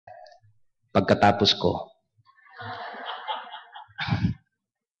Pagkatapos ko,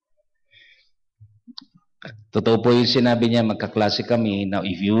 totoo po yung sinabi niya, magkaklase kami. Now,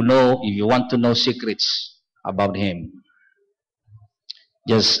 if you want to know secrets about him,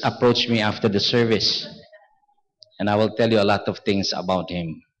 just approach me after the service and I will tell you a lot of things about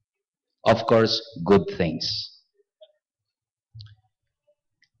him. Of course, good things.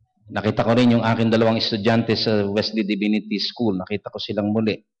 Nakita ko rin yung aking dalawang estudyante sa Wesley Divinity School. Nakita ko silang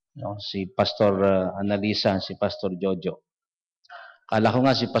muli. No? Si Pastor Analisa, si Pastor Jojo. Kala ko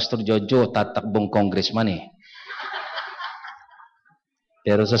nga si Pastor Jojo tatakbong congressman eh.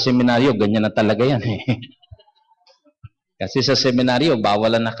 Pero sa seminaryo, ganyan na talaga yan eh. Kasi sa seminaryo,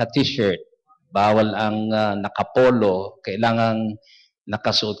 bawal ang naka-t-shirt, bawal ang naka-polo, kailangang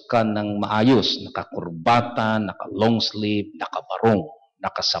nakasuot ka ng maayos, naka-kurbata, naka-long sleeve, naka-barong,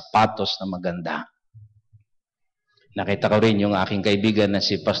 naka-sapatos na maganda. Nakita ko rin yung aking kaibigan na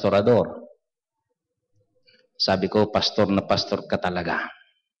si Pastor Ador. Sabi ko, pastor na pastor ka talaga.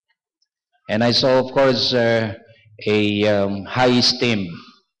 And I saw, of course, a high-esteemed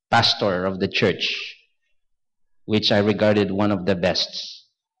pastor of the church, which I regarded one of the best.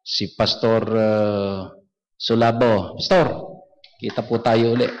 Si Pastor Sulabo. Pastor, kita po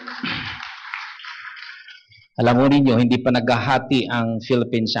tayo ulit. Alam mo ninyo, hindi pa naghahati ang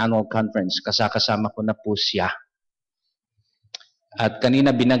Philippines Annual Conference. Kasama ko na po siya. At kanina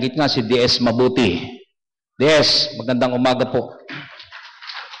binanggit nga si DS Mabuti. DS, magandang umaga po.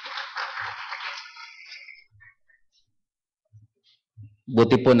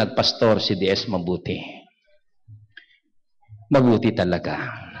 Buti po nagpastor si DS Mabuti. Mabuti talaga.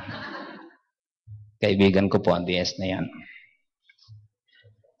 Kaibigan ko po ang DS na yan.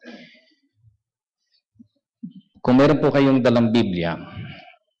 Kung meron po kayong dalang Biblia,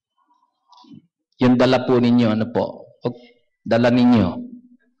 yung dala po ninyo, ano po, dala ninyo,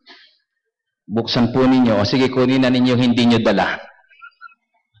 buksan po ninyo, o sige, kunin na ninyo, hindi nyo dala.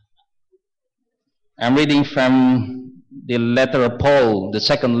 I'm reading from the letter of Paul, the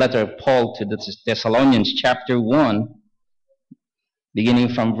second letter of Paul to the Thessalonians, chapter 1, beginning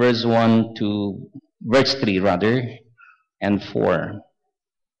from verse 1 to verse 3, rather, and 4.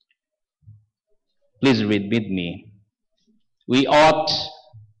 Please read with me. We ought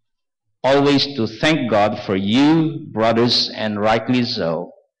always to thank God for you, brothers, and rightly so,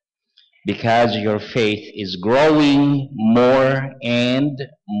 because your faith is growing more and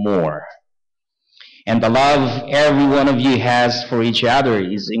more. And the love every one of you has for each other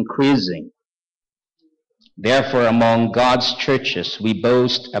is increasing. Therefore, among God's churches, we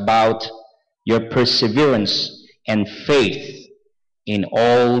boast about your perseverance and faith in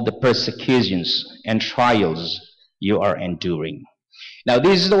all the persecutions and trials you are enduring. Now,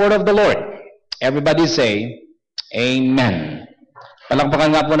 this is the word of the Lord. Everybody say, Amen.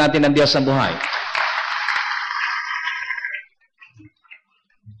 Palakpakan nga po natin ang Diyos ng buhay.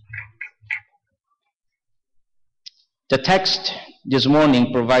 The text this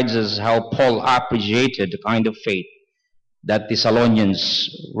morning provides us how Paul appreciated the kind of faith that Thessalonians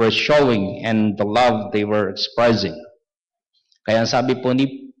were showing and the love they were expressing. Kaya sabi po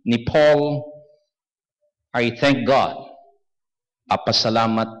ni Paul, I thank God.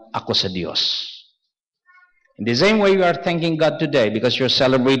 Papasalamat ako sa Diyos. In the same way, you are thanking God today because you're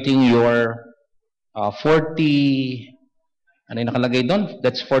celebrating your 40, ano yung nakalagay doon?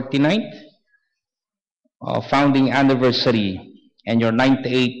 That's 49th founding anniversary and your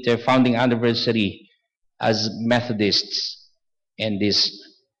 98th founding anniversary as Methodists in this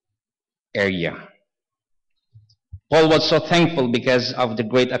area. Paul was so thankful because of the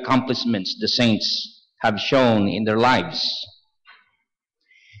great accomplishments the saints have shown in their lives.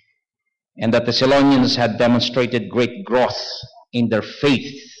 And the Thessalonians had demonstrated great growth in their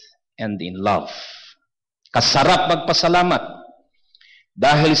faith and in love. Kasarap magpasalamat.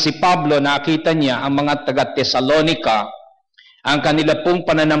 Dahil si Pablo, nakita niya ang mga taga-Thessalonica, ang kanila pong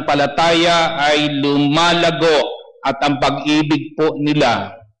pananampalataya ay lumalago at ang pag-ibig po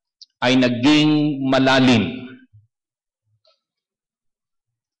nila ay naging malalim.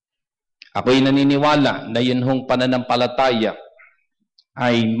 Ako'y naniniwala na yun hong pananampalataya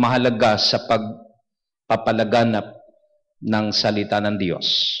ay mahalaga sa pagpapalaganap ng salita ng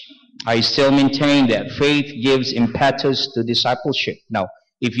Diyos. I still maintain that faith gives impetus to discipleship. Now,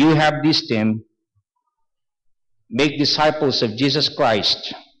 if you have this theme, make disciples of Jesus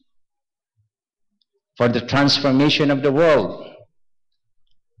Christ for the transformation of the world.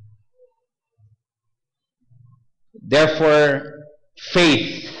 Therefore,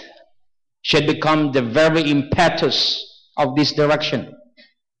 faith should become the very impetus of this direction.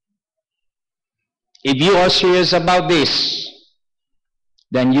 If you are serious about this,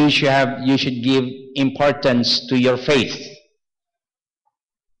 then you should give importance to your faith.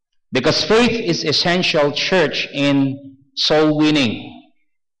 Because faith is essential, church, in soul winning.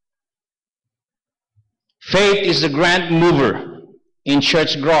 Faith is the grand mover in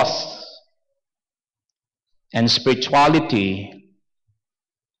church growth. And spirituality,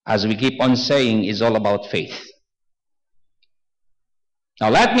 as we keep on saying, is all about faith. Now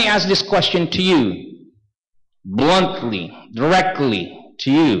let me ask this question to you, bluntly, directly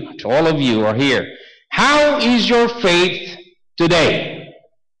to you, to all of you who are here. How is your faith today?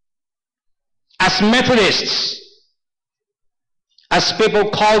 As Methodists, as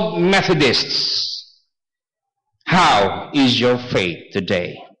people called Methodists, how is your faith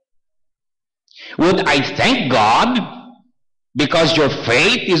today? Would I thank God because your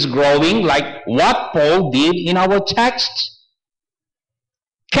faith is growing like what Paul did in our text?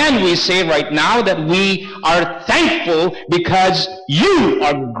 Can we say right now that we are thankful because you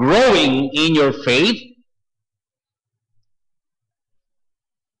are growing in your faith?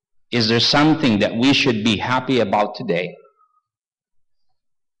 Is there something that we should be happy about today?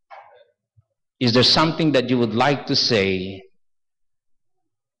 Is there something that you would like to say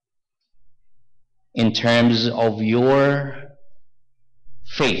in terms of your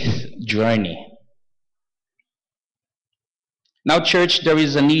faith journey? Now, church, there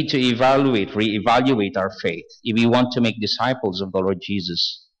is a need to reevaluate our faith if we want to make disciples of the Lord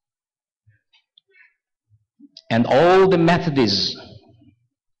Jesus. And all the Methodists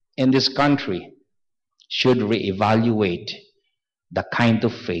in this country should reevaluate the kind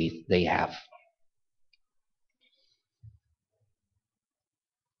of faith they have.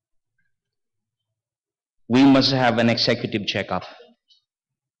 We must have an executive checkup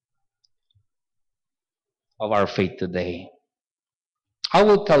of our faith today. I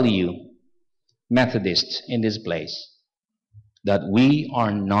will tell you, Methodists in this place, that we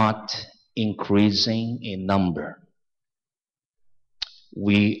are not increasing in number.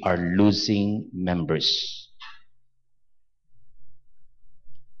 We are losing members.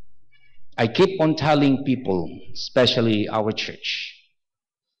 I keep on telling people, especially our church,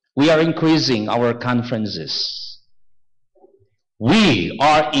 we are increasing our conferences. We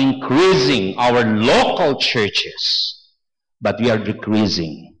are increasing our local churches, but we are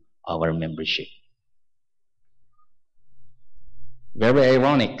decreasing our membership. Very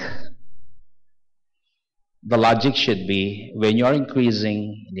ironic. The logic should be, when you are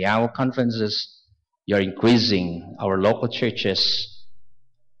increasing the annual conferences, you are increasing our local churches.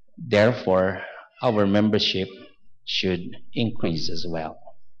 Therefore, our membership should increase as well.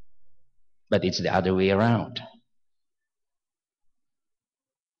 But it's the other way around.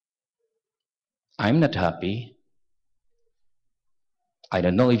 I'm not happy. I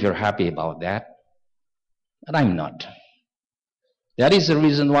don't know if you're happy about that, but I'm not. That is the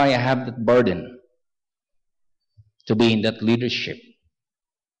reason why I have that burden to be in that leadership,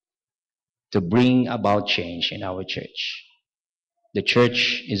 to bring about change in our church. The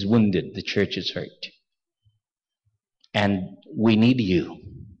church is wounded, the church is hurt. And we need you.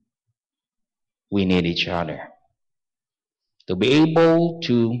 We need each other to be able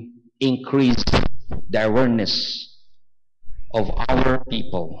to increase the awareness of our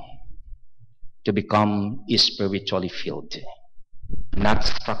people to become spiritually filled, not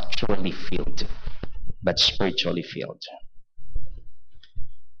structurally filled, but spiritually filled.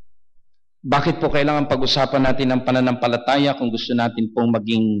 Bakit po kailangan pag-usapan natin ang pananampalataya kung gusto natin pong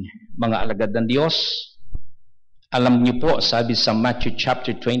maging mga alagad ng Diyos? Alam niyo po, sabi sa Matthew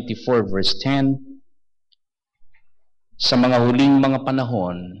chapter 24 verse 10, sa mga huling mga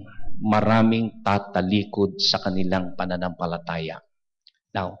panahon, maraming tatalikod sa kanilang pananampalataya.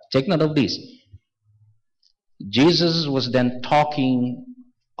 Now, take note of this. Jesus was then talking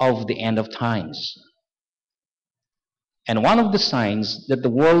of the end of times. And one of the signs that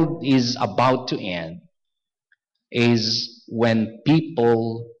the world is about to end is when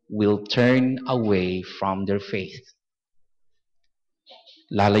people will turn away from their faith.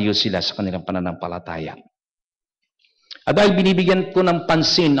 Lalayo sila sa kanilang pananampalataya. At dahil binibigyan ko ng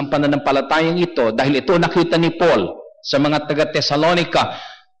pansin ang pananampalatayang ito, dahil ito nakita ni Paul sa mga taga-Thessalonica,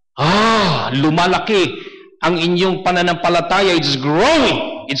 lumalaki ang inyong pananampalataya. It's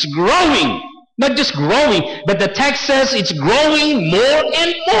growing. It's growing. Not just growing, but the text says it's growing more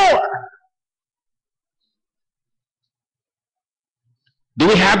and more. Do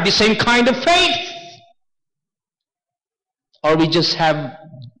we have the same kind of faith? Or we just have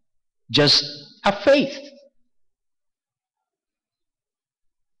just a faith?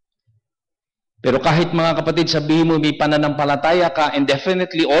 Pero kahit mga kapatid, sabihin mo may pananampalataya ka, and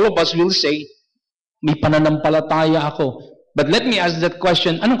definitely all of us will say, may pananampalataya ako. But let me ask that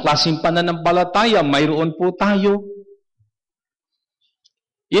question, anong klaseng pananampalataya mayroon po tayo?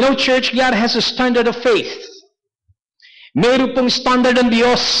 You know, church, God has a standard of faith. Mayroon pong standard ng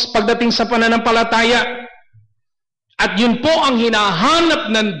Diyos pagdating sa pananampalataya. At yun po ang hinahanap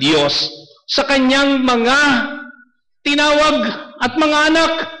ng Diyos sa kanyang mga tinawag at mga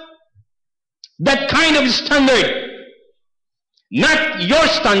anak. That kind of standard. Not your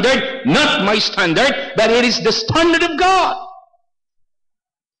standard, not my standard, but it is the standard of God.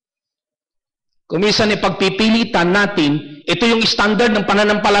 Kung minsan ipagpipilitan natin, ito yung standard ng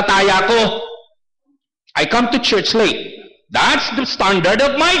pananampalataya ko. I come to church late. That's the standard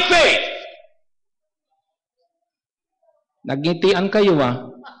of my faith. Nagngitian kayo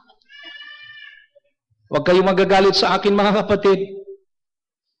Huwag kayo magagalit sa akin mga kapatid.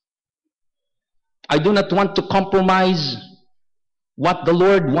 I do not want to compromise what the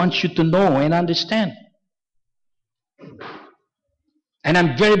Lord wants you to know and understand. And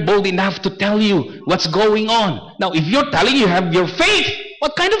I'm very bold enough to tell you what's going on. Now, if you're telling you have your faith,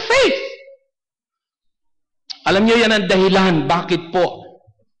 what kind of faith? Alam niyo yan ang dahilan bakit po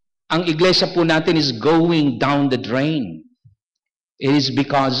ang iglesia po natin is going down the drain. It is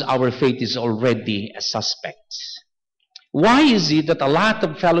because our faith is already a suspect. Why is it that a lot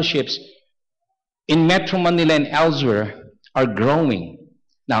of fellowships in Metro Manila and elsewhere are growing?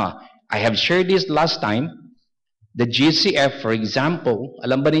 Now, I have shared this last time. The GCF, for example,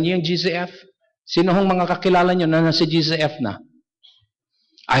 alam ba ninyo yung GCF? Sino hong mga kakilala nyo na nasa GCF na?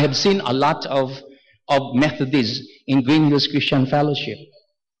 I have seen a lot of Methodists in Green Hills Christian Fellowship.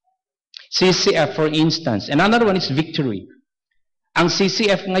 CCF, for instance. And another one is Victory. Ang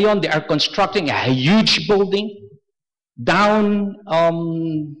CCF ngayon, they are constructing a huge building down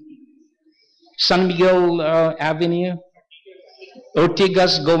San Miguel Avenue,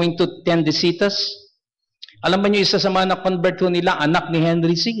 Ortigas going to Tendesitas. Alam ba niyo, isa sa mga na-convert nila, anak ni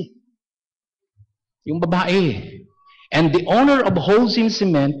Henry C. Yung babae. And the owner of Wholesale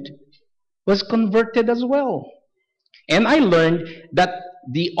Cement was converted as well. And I learned that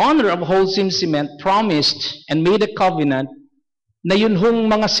the owner of Wholesale Cement promised and made a covenant na yun hong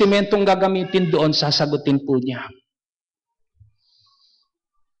mga sementong gagamitin doon, sasagutin po niya.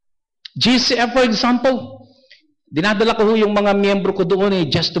 GCF, for example, dinadala ko yung mga miyembro ko doon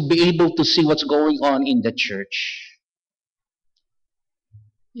just to be able to see what's going on in the church.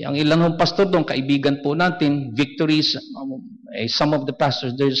 Yung ilang hong pastor doon, kaibigan po natin, Victories, some of the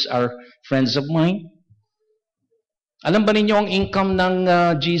pastors, those are friends of mine. Alam ba ninyo ang income ng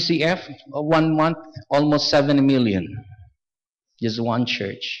GCF? 1 month, almost 7 million. Just one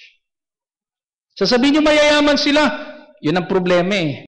church. Sasabihin nyo mayayaman sila. Yun ang problema